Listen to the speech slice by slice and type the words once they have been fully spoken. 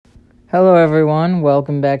Hello everyone,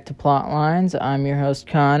 welcome back to Plotlines. I'm your host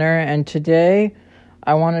Connor, and today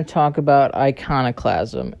I want to talk about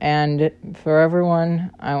iconoclasm. And for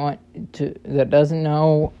everyone that doesn't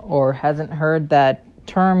know or hasn't heard that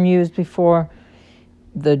term used before,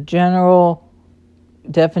 the general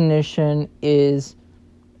definition is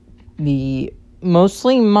the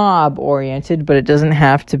mostly mob-oriented, but it doesn't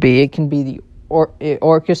have to be. It can be the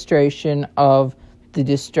orchestration of the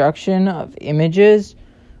destruction of images,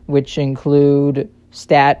 which include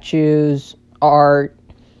statues, art,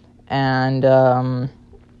 and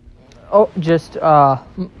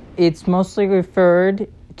it's mostly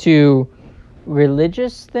referred to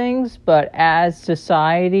religious things, but as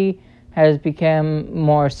society has become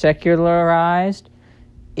more secularized,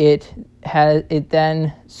 since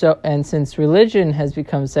religion has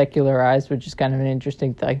become secularized, which is kind of an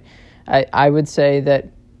interesting thing, I would say that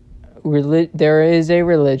there is a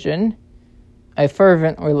religion, a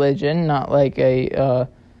fervent religion, not like a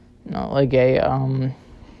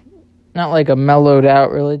mellowed out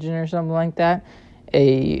religion or something like that.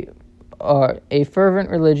 A fervent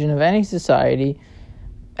religion of any society,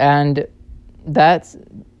 and that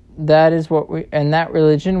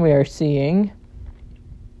religion we are seeing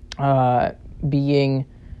being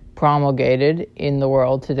promulgated in the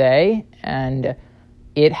world today, and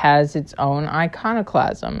it has its own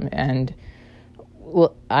iconoclasm. And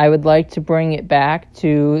I would like to bring it back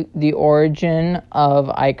to the origin of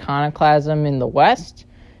iconoclasm in the West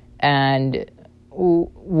and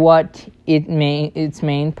what its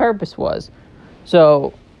main purpose was.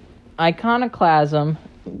 So, iconoclasm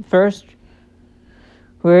first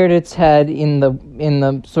reared its head in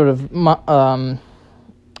the sort of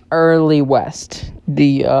early West,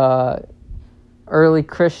 the early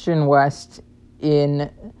Christian West in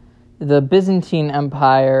the Byzantine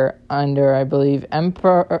Empire under, I believe,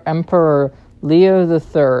 Emperor Leo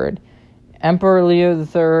III. Emperor Leo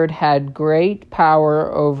III had great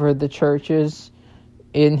power over the churches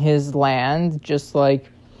in his land, just like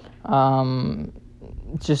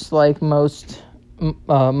most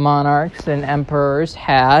monarchs and emperors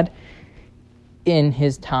had in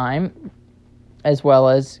his time, as well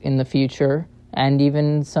as in the future, and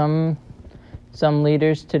even some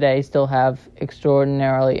leaders today still have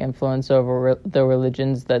extraordinarily influence over the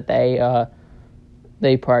religions that they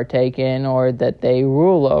partake in or that they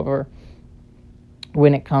rule over.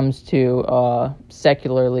 When it comes to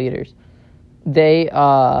secular leaders,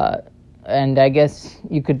 and I guess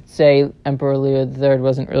you could say Emperor Leo III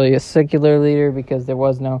wasn't really a secular leader because there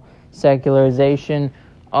was no secularization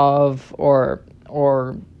of, or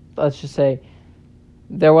let's just say,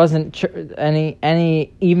 there wasn't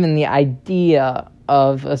any even the idea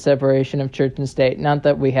of a separation of church and state. Not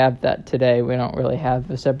that we have that today. We don't really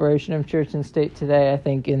have a separation of church and state today, I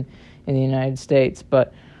think, in the United States.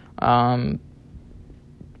 But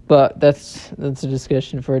that's a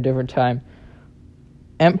discussion for a different time.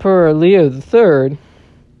 Emperor Leo III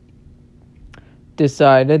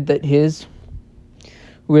decided that his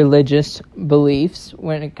religious beliefs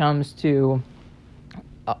when it comes to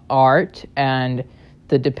art and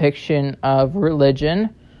the depiction of religion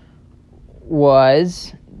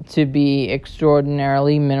was to be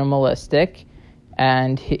extraordinarily minimalistic,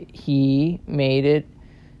 and he made it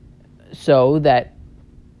so that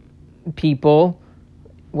people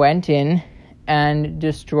went in and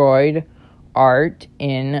destroyed art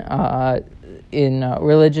in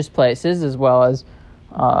religious places as well as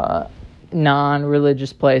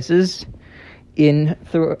non-religious places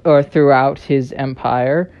throughout his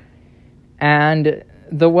empire. And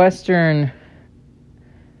the Western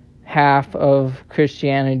half of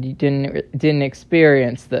Christianity didn't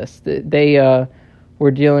experience this. They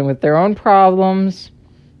were dealing with their own problems,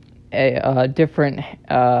 different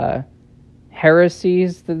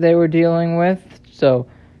heresies that they were dealing with. So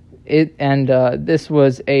this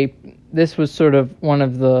was sort of one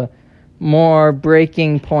of the more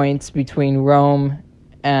breaking points between Rome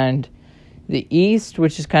and the East,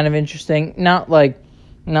 which is kind of interesting. Not like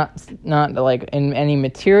in any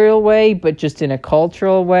material way, but just in a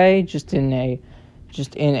cultural way, just in a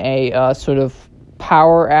sort of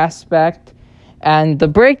power aspect. And the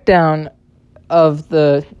breakdown of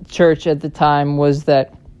the church at the time was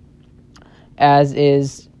that, as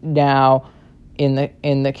is now in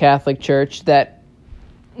the Catholic Church, that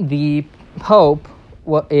the Pope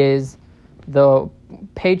is the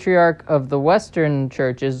patriarch of the Western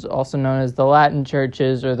churches, also known as the Latin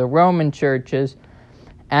churches or the Roman churches.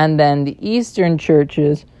 And then the Eastern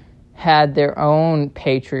churches had their own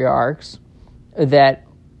patriarchs that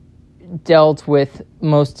dealt with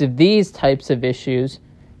most of these types of issues.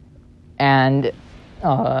 And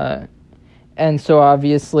so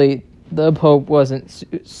obviously the Pope wasn't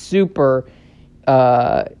super,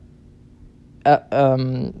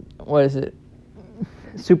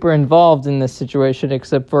 super involved in this situation,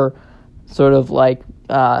 except for sort of like,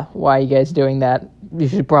 why are you guys doing that? You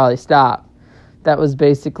should probably stop. That was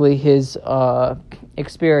basically his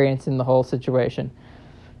experience in the whole situation.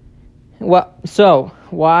 Well, so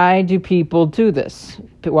why do people do this?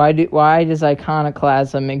 Why does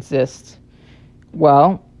iconoclasm exist?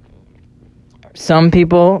 Well, some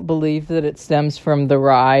people believe that it stems from the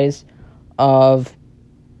rise of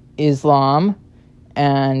Islam,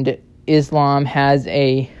 and Islam has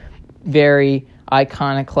a very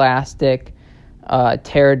iconoclastic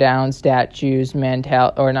tear down statues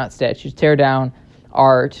tear down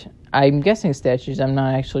art. I'm guessing statues. I'm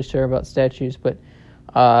not actually sure about statues, but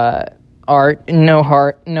no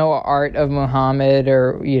art of Muhammad,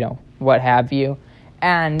 or what have you.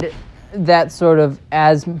 And that sort of,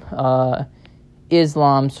 as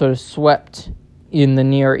Islam sort of swept through the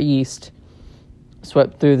Near East,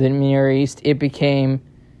 it became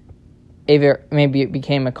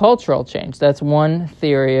a cultural change. That's one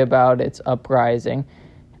theory about its uprising.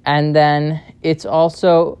 And then it's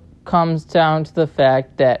also comes down to the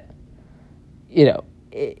fact that,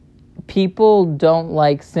 people don't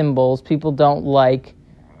like symbols. People don't like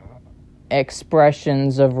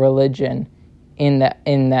expressions of religion in that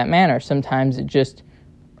manner. Sometimes it just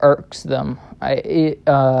irks them. It's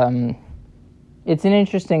an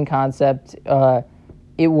interesting concept.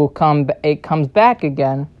 It comes back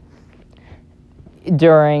again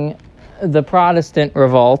during the Protestant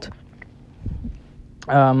revolt.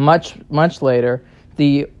 Much later,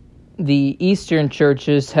 the Eastern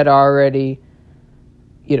churches had already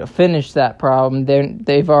finished that problem.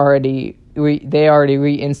 They already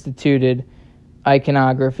reinstituted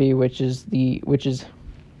iconography, which is the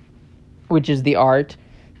art.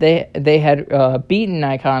 They had beaten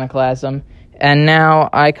iconoclasm, and now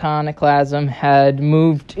iconoclasm had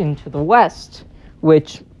moved into the West,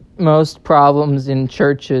 which most problems in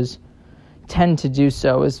churches tend to do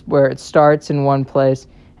so, is where it starts in one place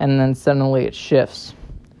and then suddenly it shifts.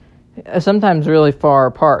 Sometimes really far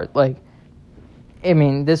apart.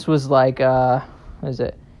 This was like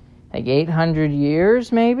 800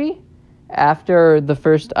 years maybe after the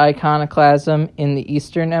first iconoclasm in the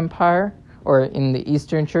Eastern Empire, or in the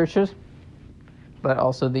Eastern churches, but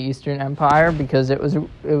also the Eastern Empire, because it was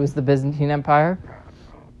the Byzantine Empire.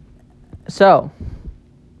 So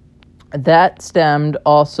that stemmed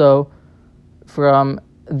also from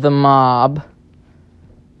the mob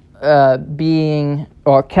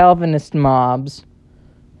Calvinist mobs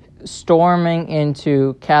storming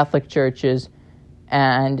into Catholic churches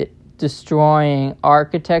and destroying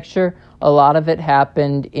architecture. A lot of it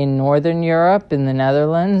happened in Northern Europe, in the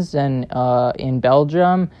Netherlands, and in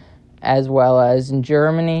Belgium, as well as in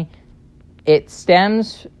Germany. It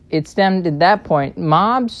stemmed at that point.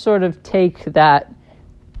 Mobs sort of take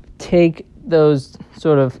those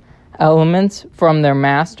sort of elements from their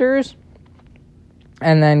masters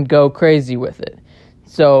and then go crazy with it.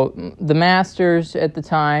 So the masters at the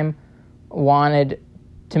time wanted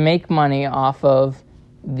to make money off of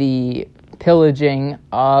the pillaging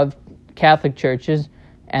of Catholic churches,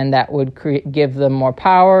 and that would give them more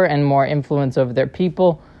power and more influence over their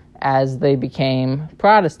people as they became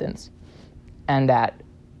Protestants. And that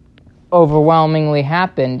overwhelmingly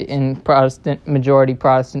happened in majority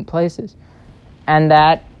Protestant places. And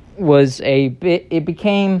that was it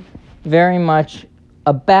became very much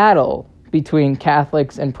a battle between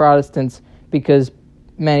Catholics and Protestants, because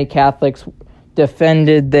many Catholics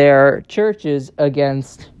defended their churches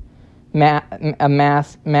against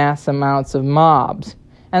mass amounts of mobs.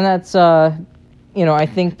 And that's, I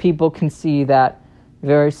think people can see that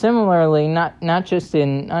very similarly, not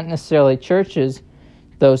necessarily churches,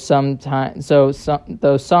 though some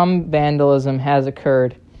vandalism has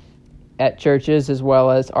occurred at churches, as well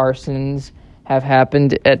as arsons have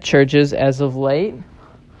happened at churches as of late.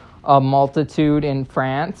 A multitude in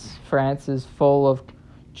France. France is full of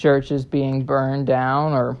churches being burned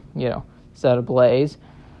down or, set ablaze.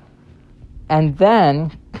 And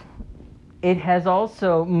then it has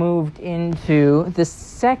also moved into the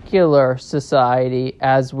secular society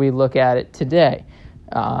as we look at it today.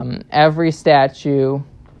 Every statue,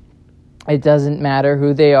 it doesn't matter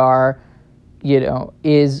who they are,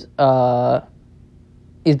 is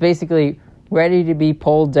basically ready to be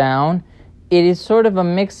pulled down. It is sort of a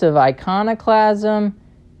mix of iconoclasm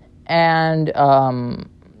and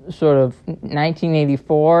sort of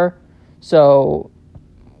 1984. So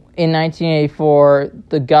in 1984,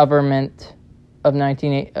 the government of in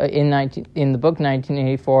the book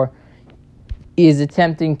 1984 is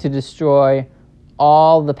attempting to destroy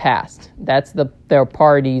all the past. That's their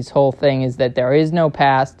party's whole thing, is that there is no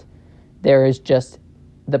past, there is just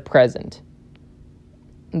the present.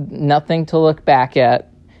 Nothing to look back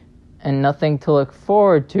at, and nothing to look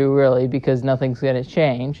forward to, really, because nothing's going to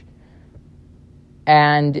change.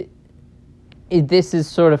 And this is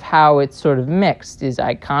sort of how it's sort of mixed, is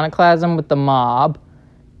iconoclasm with the mob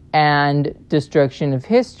and destruction of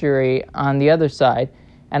history on the other side.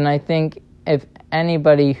 And I think if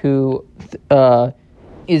anybody who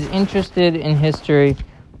is interested in history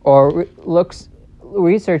or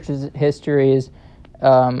researches history is,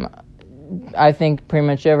 I think pretty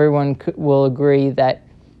much everyone will agree that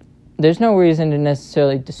there's no reason to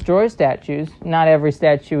necessarily destroy statues. Not every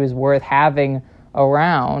statue is worth having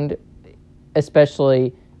around,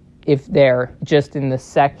 especially if they're just in the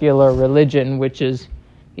secular religion, which is,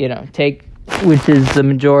 which is the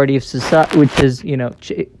majority of society, which is,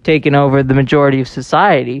 taken over the majority of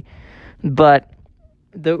society. But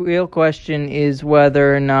the real question is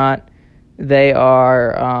whether or not they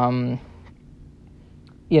are,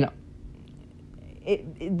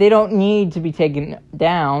 they don't need to be taken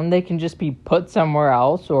down. They can just be put somewhere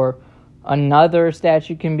else, or another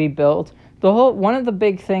statue can be built. One of the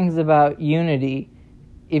big things about unity,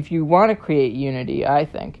 if you want to create unity, I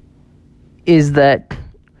think, is that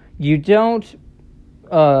you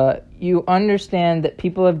understand that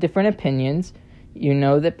people have different opinions. You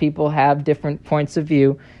know that people have different points of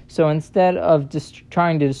view. So instead of just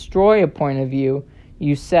trying to destroy a point of view,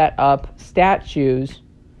 you set up statues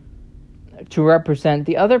to represent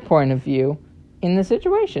the other point of view in the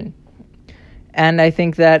situation. And I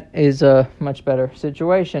think that is a much better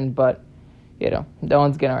situation, but, no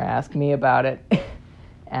one's going to ask me about it.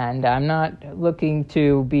 And I'm not looking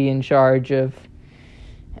to be in charge of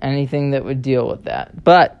anything that would deal with that.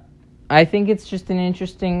 But I think it's just an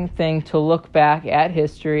interesting thing to look back at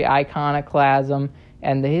history, iconoclasm,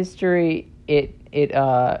 and the history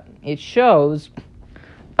it shows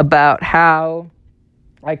about how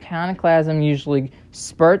iconoclasm usually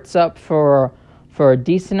spurts up for a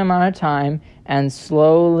decent amount of time and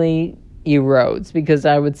slowly erodes, because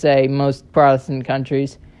I would say most Protestant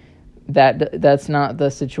countries that's not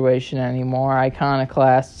the situation anymore.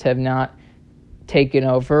 Iconoclasts have not taken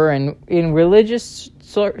over, and in religious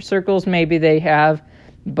circles maybe they have,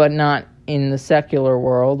 but not in the secular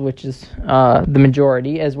world, which is the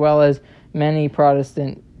majority, as well as many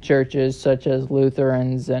Protestant churches such as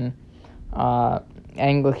Lutherans and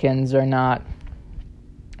Anglicans are not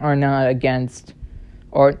against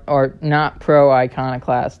or not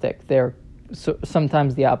pro-iconoclastic. They're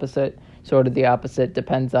sometimes the opposite, sort of the opposite.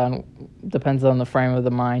 Depends on the frame of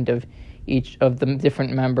the mind of each of the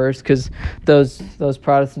different members, because those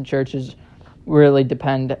Protestant churches really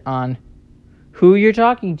depend on who you're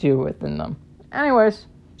talking to within them. Anyways,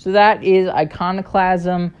 so that is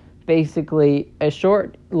iconoclasm, basically a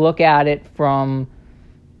short look at it from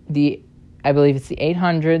I believe it's the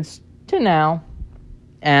 800s to now,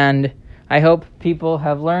 and I hope people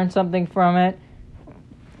have learned something from it.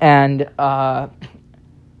 And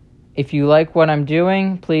if you like what I'm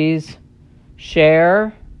doing, please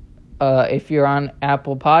share. If you're on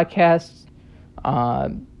Apple Podcasts,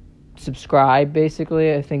 subscribe.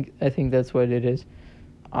 Basically, I think that's what it is.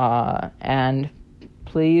 And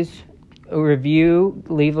please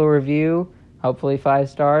leave a review. Hopefully 5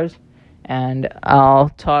 stars. And I'll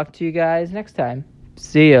talk to you guys next time.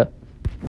 See ya.